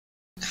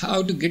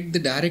how to get the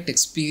direct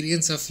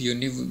experience of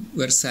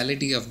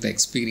universality of the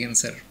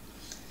experiencer.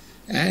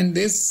 And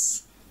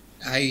this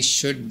I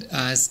should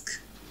ask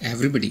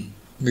everybody,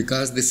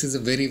 because this is a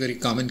very, very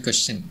common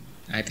question.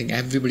 I think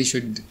everybody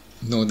should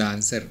know the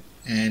answer.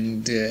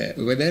 And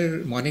whether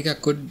Monica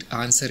could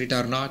answer it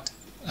or not,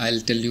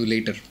 I'll tell you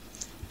later.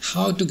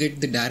 How to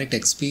get the direct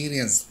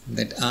experience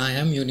that I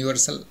am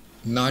universal,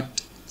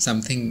 not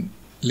something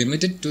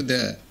limited to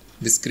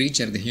this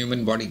creature, the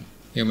human body,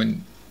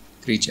 human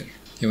creature,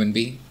 human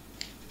being.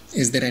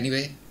 Is there any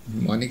way?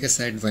 Monica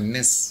said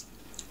oneness.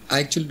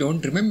 I actually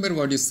don't remember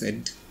what you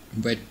said,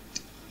 but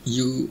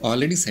you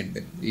already said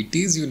that it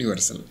is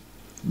universal.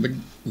 But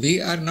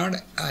we are not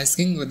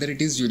asking whether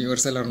it is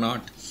universal or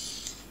not.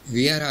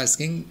 We are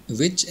asking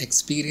which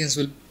experience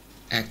will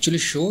actually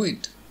show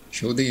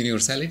the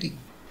universality.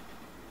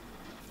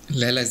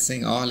 Leela is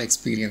saying all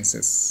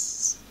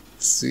experiences.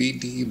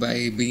 Sweetie,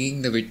 by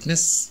being the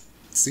witness.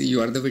 See,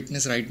 you are the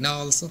witness right now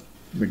also.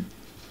 But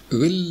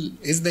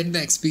is that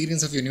the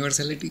experience of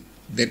universality?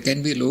 There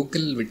can be a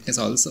local witness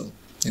also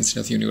instead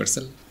of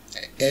universal.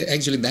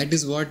 Actually, that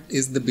is what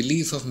is the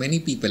belief of many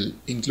people,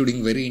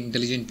 including very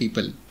intelligent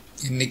people.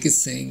 And Nick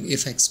is saying,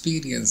 if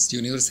experienced,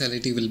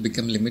 universality will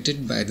become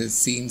limited by the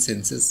seen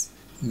senses.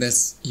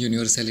 Thus,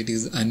 universality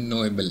is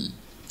unknowable.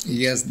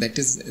 Yes,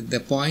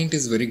 the point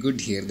is very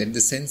good here, that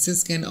the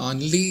senses can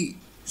only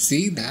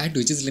see that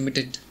which is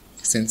limited.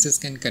 Senses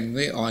can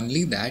convey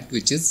only that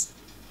which is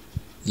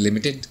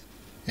limited.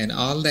 And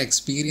all the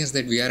experience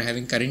that we are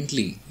having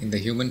currently in the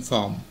human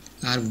form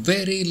are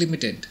very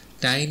limited,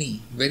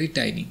 tiny, very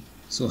tiny.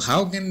 So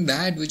how can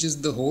that which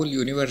is the whole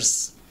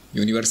universe,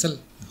 universal,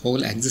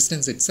 whole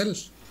existence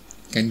itself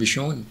can be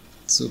shown?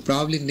 So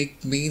probably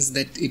Nick means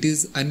that it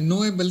is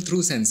unknowable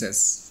through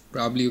senses.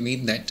 Probably you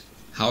mean that.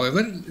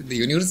 However, the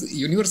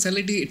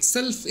universality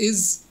itself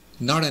is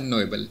not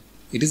unknowable.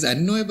 It is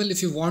unknowable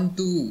if you want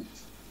to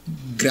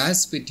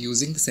grasp it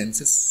using the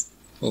senses.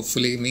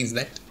 Hopefully it means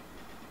that.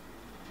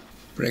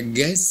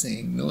 Pragya is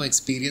saying no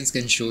experience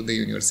can show the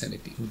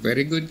universality.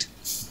 Very good.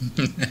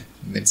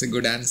 That's a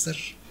good answer.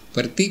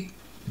 Pardeep,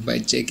 by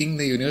checking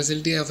the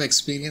universality of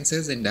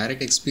experiences and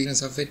direct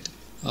experience of it,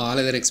 all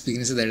other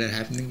experiences that are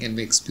happening can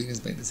be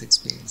experienced by this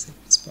experience.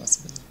 It's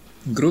possible.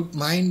 Group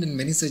mind and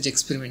many such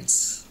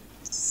experiments.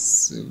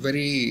 It's a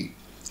very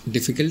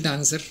difficult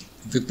answer.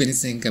 Vipin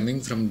is saying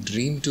coming from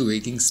dream to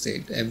waking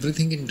state.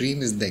 Everything in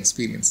dream is the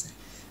experience.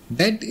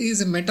 That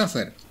is a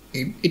metaphor.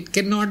 It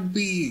cannot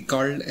be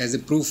called as a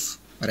proof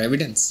or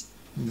evidence.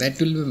 That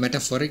will be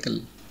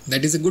metaphorical.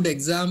 That is a good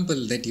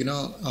example that,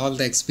 all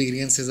the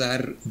experiences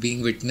are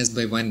being witnessed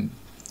by one.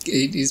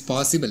 It is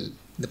possible.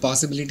 The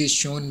possibility is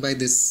shown by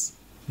this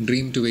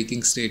dream to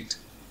waking state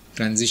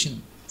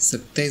transition.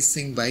 Satya is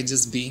saying by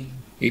just being.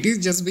 It is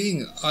just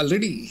being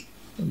already.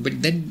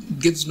 But that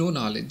gives no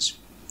knowledge.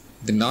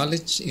 The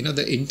knowledge,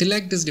 the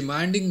intellect is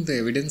demanding the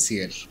evidence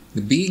here.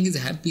 The being is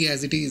happy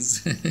as it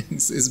is.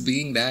 is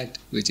being that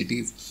which it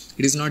is.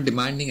 It is not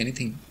demanding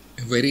anything.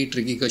 A very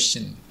tricky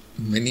question.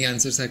 Many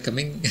answers are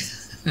coming.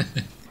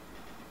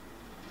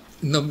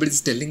 Nobody is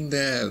telling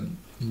the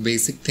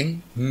basic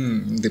thing.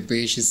 The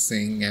page is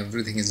saying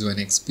everything is one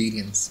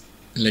experience.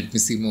 Let me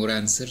see more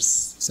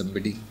answers.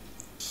 Somebody.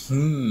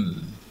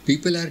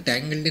 People are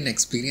tangled in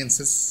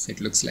experiences,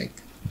 it looks like.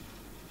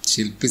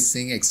 Shilpa is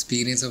saying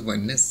experience of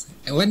oneness.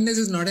 Oneness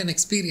is not an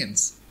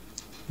experience.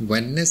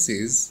 Oneness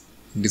is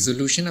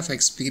dissolution of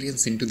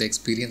experience into the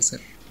experiencer.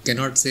 You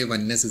cannot say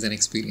oneness is an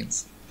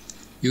experience.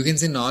 You can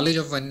say knowledge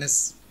of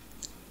oneness,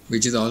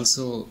 which is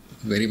also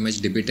very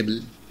much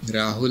debatable.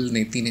 Rahul,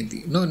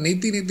 Neti. No,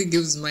 Neti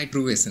gives my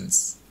true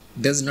essence.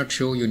 Does not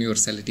show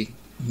universality.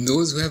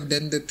 Those who have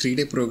done the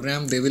 3-day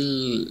program, they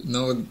will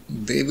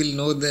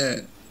know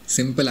the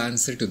simple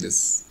answer to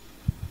this.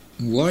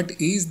 What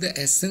is the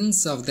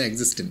essence of the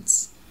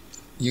existence?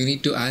 You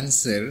need to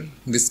answer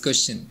this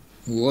question.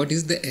 What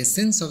is the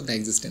essence of the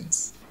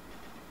existence?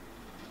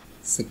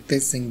 Satya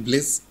is saying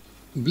bliss.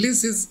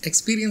 Bliss is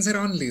experiencer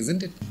only,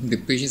 isn't it?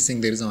 Dipesh is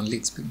saying there is only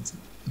experiencer.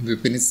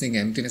 Vipin is saying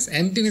emptiness.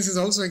 Emptiness is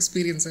also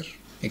experiencer.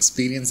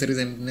 Experiencer is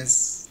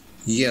emptiness.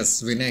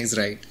 Yes, Vinay is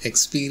right.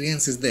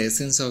 Experience is the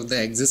essence of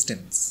the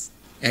existence.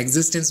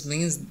 Existence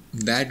means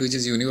that which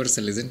is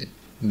universal, isn't it?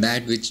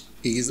 That which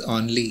is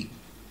only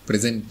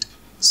present.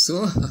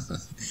 So,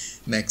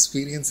 the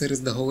experiencer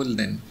is the whole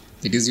then.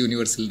 It is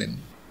universal then.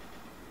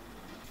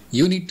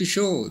 You need to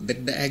show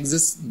that the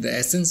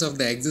essence of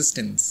the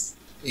existence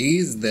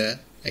is the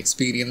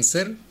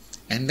experiencer,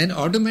 and then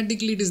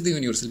automatically it is the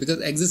universal, because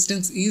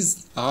existence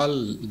is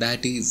all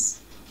that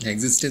is.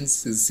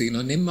 Existence is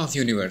synonym of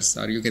universe,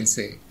 or you can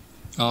say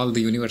all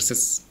the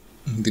universes.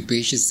 The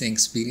page is saying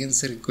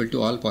experiencer equal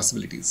to all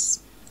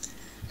possibilities.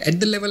 At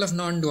the level of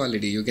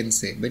non-duality, you can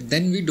say, but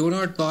then we do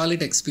not call it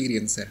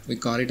experiencer, we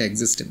call it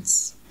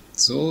existence.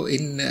 So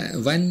in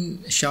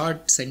one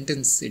short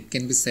sentence, it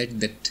can be said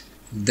that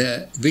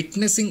the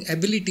witnessing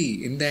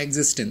ability in the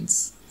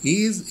existence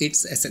is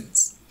its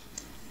essence.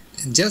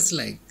 Just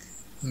like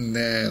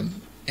the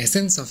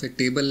essence of a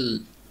table,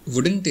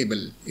 wooden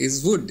table,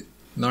 is wood,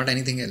 not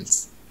anything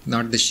else.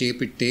 not the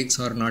shape it takes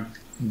or not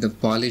the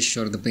polish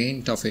or the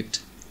paint of it.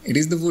 It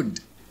is the wood.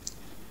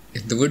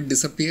 If the wood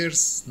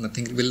disappears,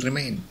 nothing will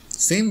remain.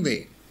 Same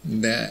way,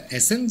 the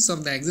essence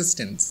of the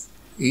existence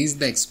is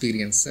the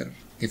experiencer.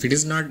 If it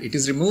is not, it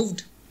is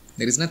removed,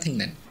 there is nothing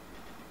then.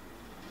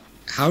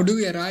 How do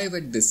we arrive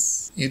at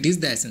this? It is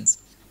the essence.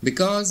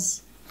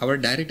 Because our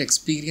direct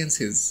experience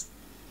is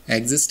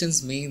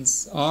existence,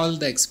 means all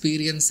the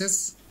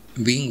experiences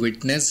being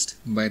witnessed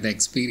by the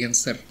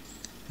experiencer.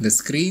 The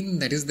screen,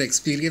 that is the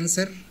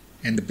experiencer,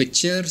 and the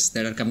pictures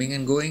that are coming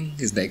and going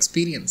is the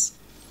experience.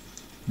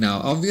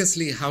 Now,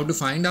 obviously, how to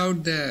find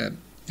out the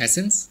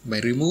essence? By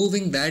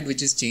removing that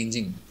which is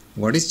changing.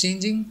 What is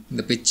changing?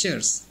 The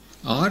pictures,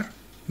 or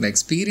the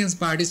experience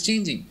part is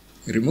changing.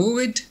 Remove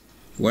it,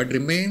 what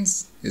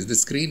remains is the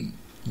screen.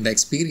 The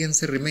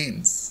experiencer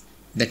remains.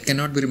 That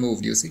cannot be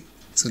removed, you see.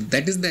 So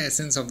that is the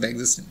essence of the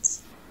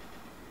existence.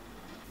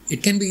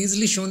 It can be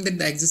easily shown that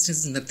the existence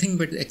is nothing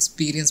but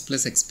experience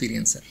plus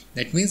experiencer.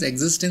 That means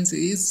existence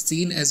is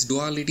seen as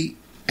duality,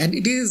 and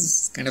it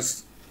is kind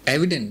of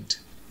evident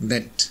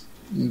that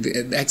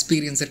the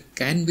experiencer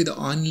can be the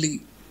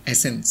only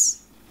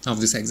essence of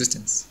this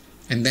existence.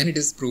 And then it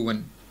is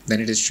proven,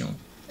 then it is shown.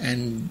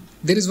 And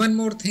there is one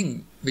more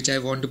thing which I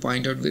want to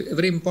point out, a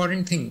very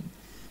important thing,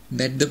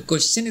 that the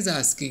question is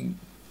asking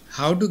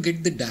how to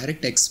get the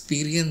direct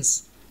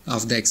experience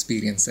of the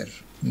experiencer.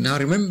 Now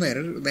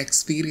remember, the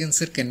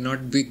experiencer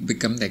cannot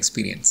become the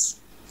experience.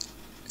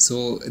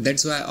 So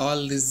that's why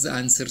all these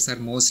answers are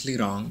mostly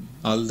wrong,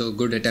 although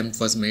good attempt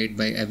was made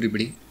by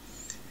everybody.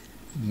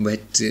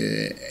 But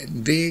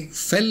they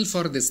fell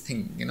for this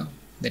thing,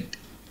 that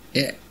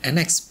an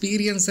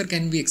experiencer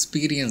can be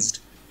experienced.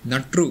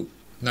 Not true,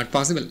 not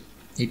possible.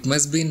 It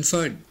must be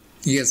inferred.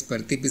 Yes,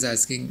 Parthip is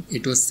asking,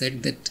 it was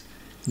said that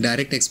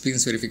direct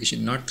experience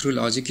verification, not through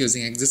logic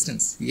using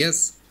existence.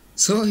 Yes.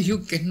 So you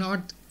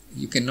cannot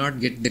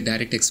get the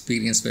direct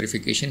experience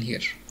verification here,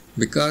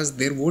 because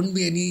there won't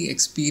be any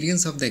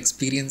experience of the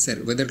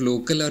experiencer, whether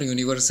local or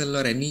universal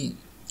or any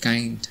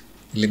kind,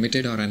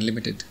 limited or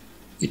unlimited.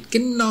 It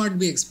cannot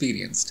be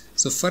experienced.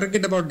 So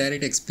forget about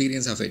direct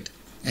experience of it.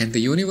 And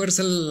the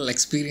universal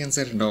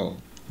experiencer,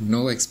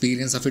 no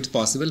experience of it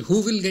possible.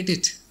 Who will get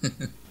it?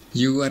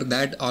 You are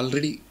that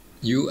already.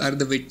 You are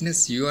the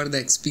witness. You are the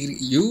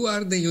experience. You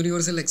are the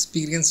universal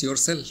experience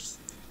yourself.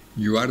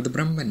 You are the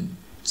Brahman.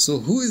 So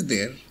who is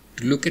there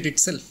to look at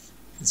itself?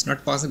 It's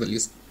not possible.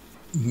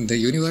 The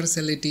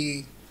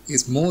universality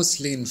is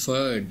mostly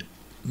inferred,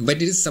 but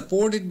it is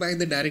supported by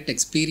the direct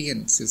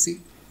experience, you see,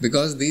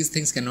 because these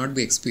things cannot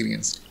be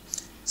experienced.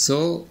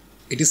 So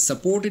it is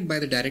supported by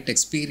the direct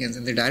experience,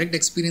 and the direct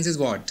experience is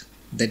what?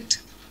 That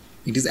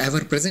it is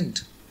ever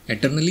present,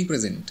 eternally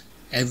present,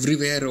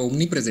 everywhere,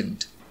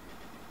 omnipresent.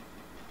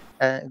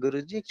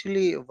 Guruji,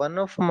 actually, one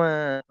of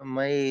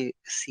my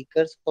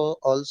seekers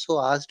also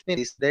asked me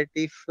this, that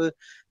if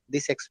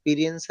this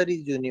experiencer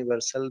is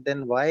universal,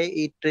 then why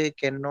it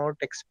cannot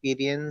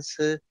experience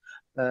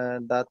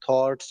the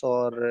thoughts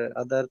or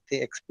other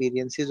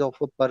experiences of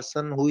a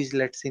person who is,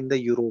 let's say, in the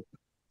Europe.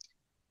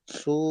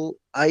 So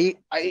I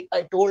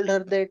told her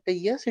that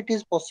yes, it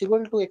is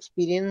possible to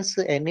experience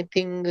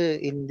anything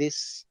in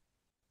this,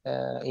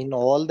 in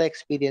all the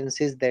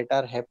experiences that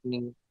are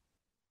happening.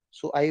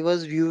 So I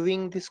was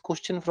viewing this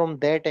question from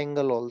that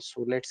angle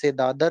also. Let's say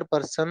the other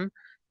person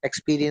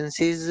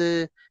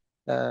experiences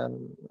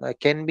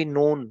can be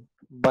known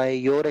by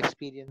your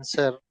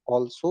experiencer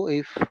also,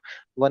 if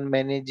one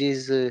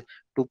manages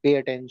to pay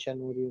attention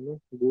or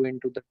go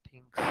into the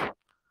things.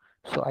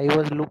 So I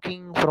was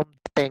looking from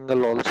that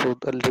angle also,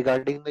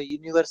 regarding the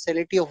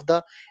universality of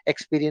the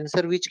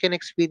experiencer, which can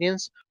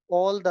experience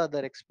all the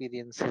other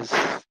experiences.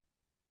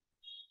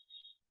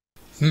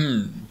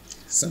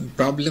 Some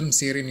problems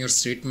here in your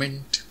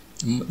statement.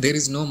 There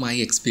is no my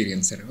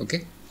experiencer,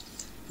 okay?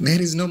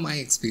 There is no my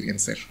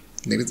experiencer.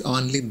 There is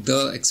only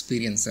the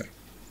experiencer.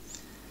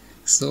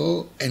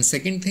 So, and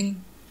second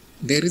thing,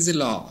 there is a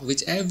law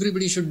which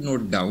everybody should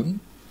note down.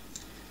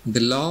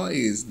 The law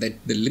is that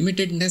the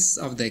limitedness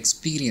of the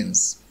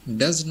experience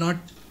does not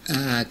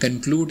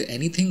conclude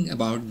anything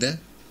about the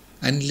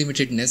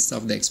unlimitedness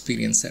of the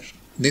experiencer.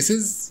 This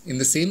is in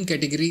the same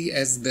category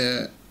as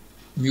the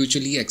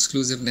mutually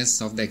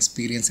exclusiveness of the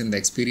experience and the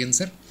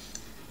experiencer,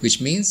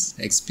 which means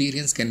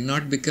experience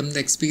cannot become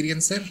the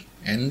experiencer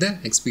and the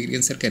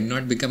experiencer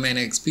cannot become an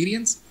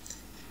experience.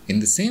 In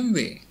the same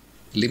way,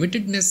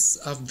 limitedness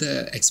of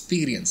the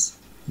experience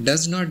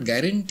does not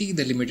guarantee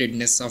the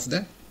limitedness of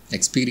the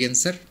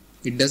experiencer.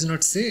 It does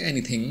not say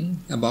anything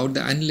about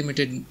the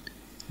unlimited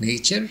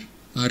nature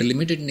or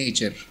limited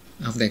nature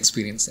of the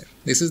experiencer.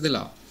 This is the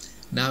law.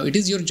 Now it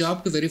is your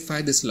job to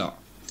verify this law.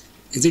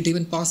 Is it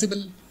even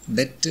possible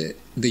that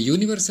the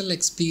universal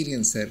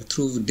experiencer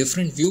through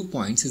different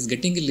viewpoints is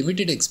getting a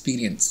limited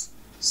experience?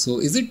 So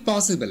is it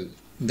possible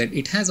that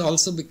it has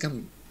also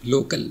become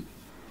local?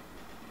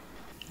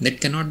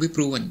 That cannot be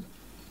proven.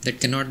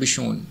 That cannot be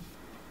shown.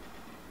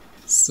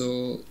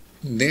 So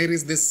there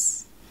is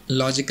this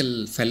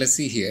logical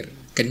fallacy here,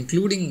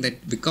 concluding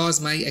that because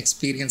my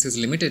experience is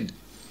limited,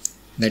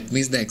 That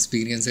means the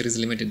experiencer is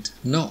limited.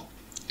 No,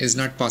 it's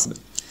not possible.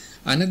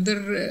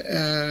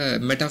 Another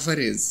metaphor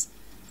is,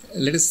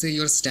 let us say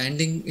you're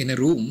standing in a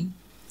room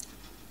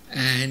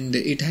and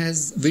it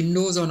has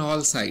windows on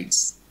all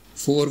sides.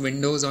 4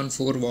 windows on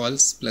 4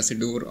 walls plus a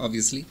door,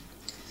 obviously.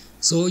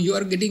 So you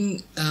are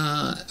getting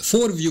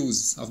 4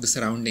 views of the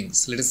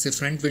surroundings. Let us say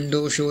front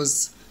window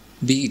shows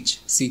beach,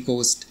 sea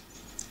coast.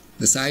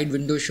 The side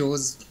window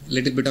shows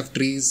little bit of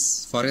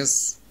trees,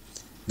 forests.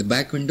 The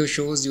back window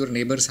shows your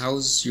neighbor's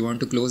house, you want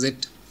to close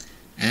it,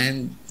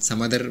 and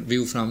some other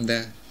view from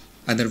the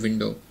other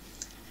window.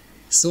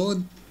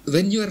 So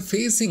when you are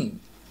facing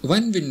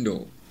one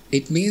window,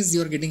 it means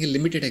you are getting a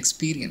limited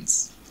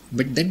experience.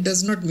 But that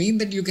does not mean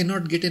that you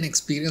cannot get an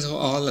experience of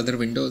all other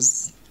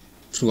windows,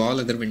 through all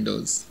other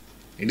windows.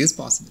 It is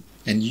possible.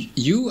 And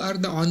you are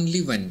the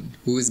only one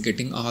who is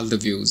getting all the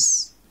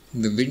views.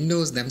 The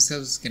windows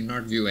themselves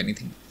cannot view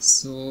anything.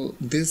 So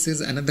this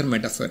is another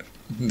metaphor,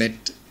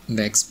 that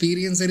the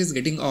experiencer is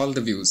getting all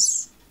the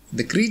views.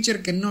 The creature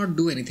cannot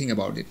do anything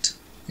about it.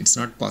 It's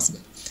not possible.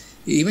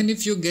 Even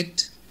if you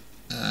get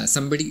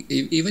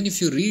even if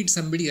you read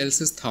somebody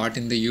else's thought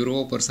in the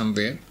Europe or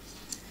somewhere,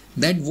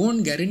 that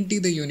won't guarantee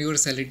the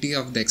universality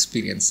of the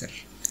experiencer.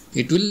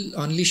 It will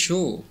only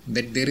show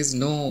that there is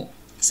no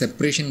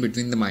separation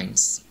between the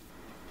minds,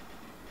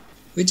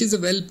 which is a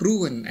well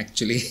proven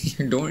actually.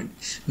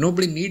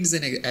 Nobody needs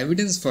an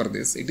evidence for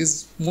this. It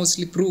is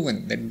mostly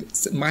proven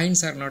that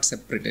minds are not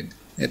separated.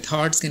 The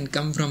thoughts can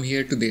come from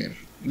here to there.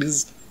 It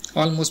is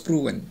almost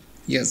proven.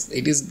 Yes,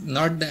 it is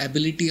not the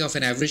ability of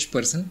an average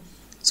person,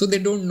 so they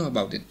don't know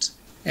about it.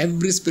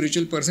 Every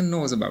spiritual person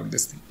knows about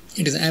this thing.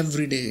 It is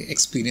everyday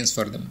experience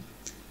for them.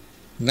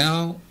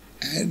 Now,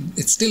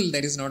 it's still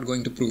that is not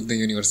going to prove the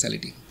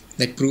universality.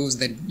 That proves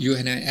that you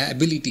have an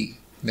ability,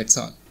 that's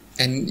all.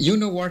 And you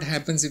know what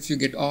happens if you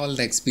get all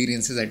the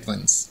experiences at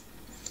once.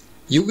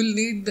 You will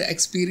need the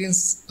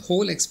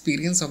whole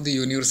experience of the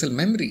universal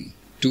memory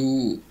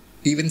to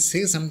even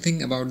say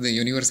something about the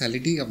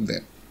universality of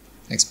the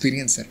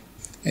experiencer.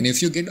 And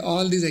if you get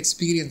all these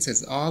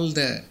experiences, all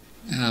the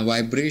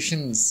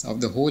vibrations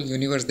of the whole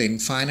universe, the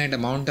infinite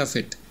amount of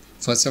it,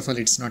 first of all,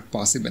 it's not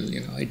possible.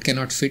 It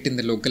cannot fit in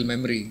the local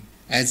memory.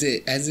 As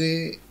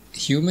a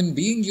human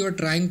being, you are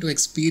trying to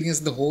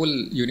experience the whole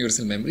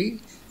universal memory.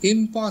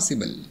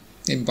 Impossible.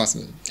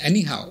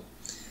 Anyhow,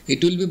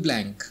 it will be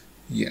blank.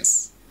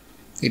 Yes,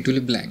 it will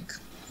be blank.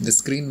 The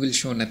screen will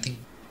show nothing.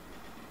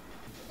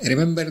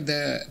 Remember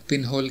the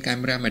pinhole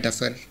camera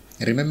metaphor.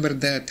 Remember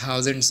the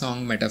 1,000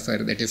 song metaphor,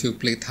 that if you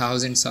play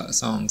 1,000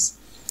 songs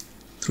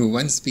through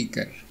one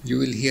speaker, you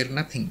will hear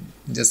nothing,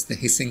 just the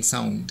hissing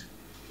sound.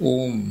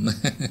 Om.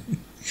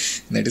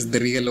 That is the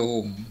real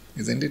Om,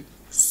 isn't it?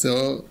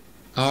 So,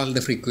 all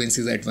the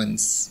frequencies at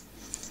once.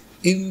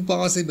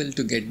 Impossible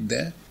to get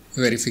the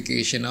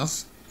verification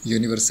of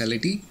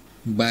universality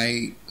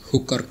by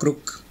hook or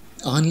crook.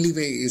 Only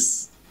way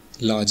is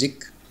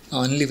logic.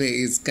 Only way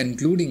is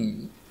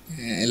concluding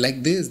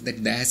like this,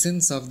 that the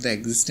essence of the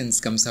existence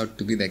comes out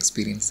to be the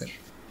experiencer.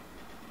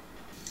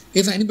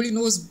 If anybody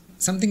knows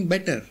something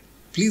better,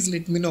 please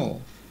let me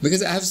know.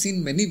 Because I have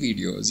seen many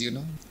videos,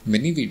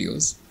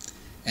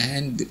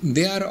 and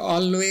they are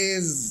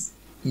always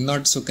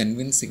not so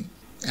convincing.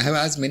 I have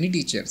asked many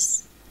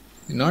teachers,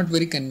 not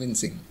very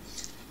convincing.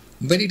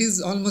 But it is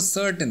almost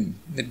certain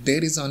that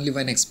there is only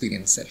one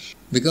experiencer.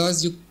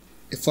 Because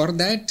for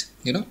that,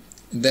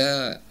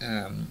 the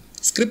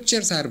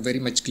scriptures are very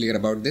much clear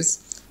about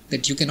this,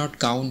 that you cannot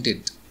count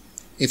it.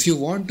 If you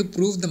want to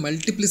prove the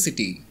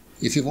multiplicity,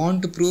 if you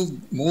want to prove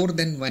more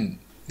than one,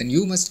 then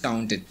you must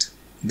count it.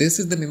 This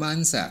is the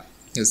Mimamsa,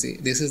 this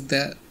is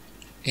the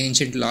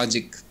ancient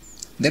logic.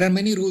 There are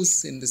many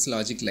rules in this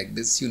logic like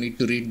this. You need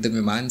to read the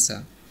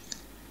Mimamsa.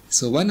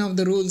 So one of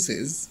the rules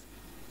is,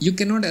 you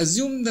cannot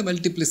assume the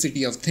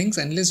multiplicity of things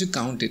unless you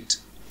count it.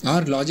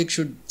 Or logic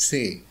should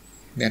say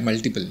they are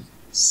multiple.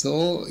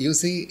 So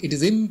it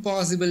is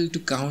impossible to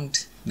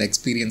count the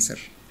experiencer.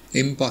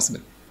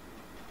 Impossible.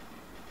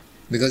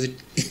 Because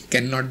it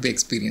cannot be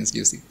experienced,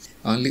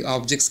 Only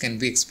objects can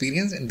be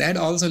experienced, and that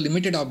also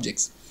limited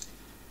objects.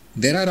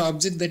 There are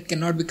objects that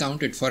cannot be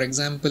counted. For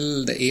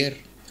example, the air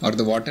or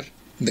the water.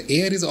 The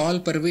air is all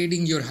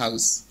pervading your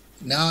house.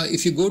 Now,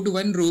 if you go to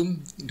one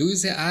room, do you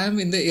say, I am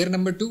in the air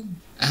number 2?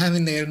 I am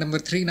in the air number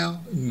 3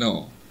 now?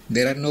 No.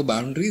 There are no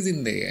boundaries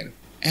in the air.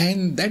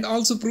 And that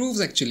also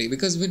proves actually,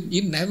 because when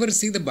you never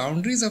see the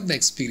boundaries of the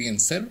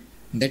experiencer,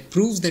 that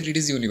proves that it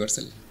is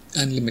universal,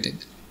 unlimited.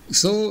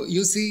 So,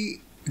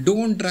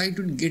 don't try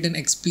to get an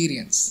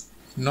experience.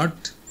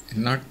 Not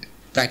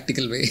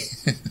practical way.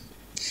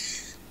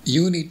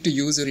 You need to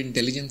use your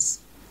intelligence.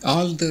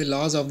 All the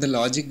laws of the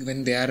logic,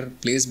 when they are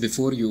placed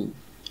before you,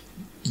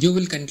 you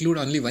will conclude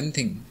only one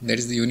thing. That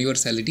is the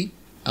universality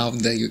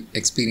of the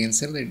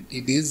experiencer. That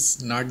it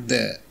is not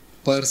the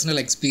personal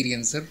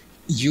experiencer.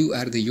 You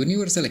are the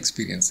universal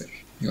experiencer.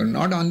 You are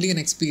not only an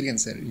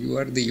experiencer. You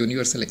are the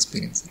universal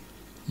experiencer.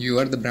 You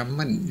are the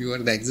Brahman. You are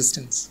the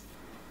existence.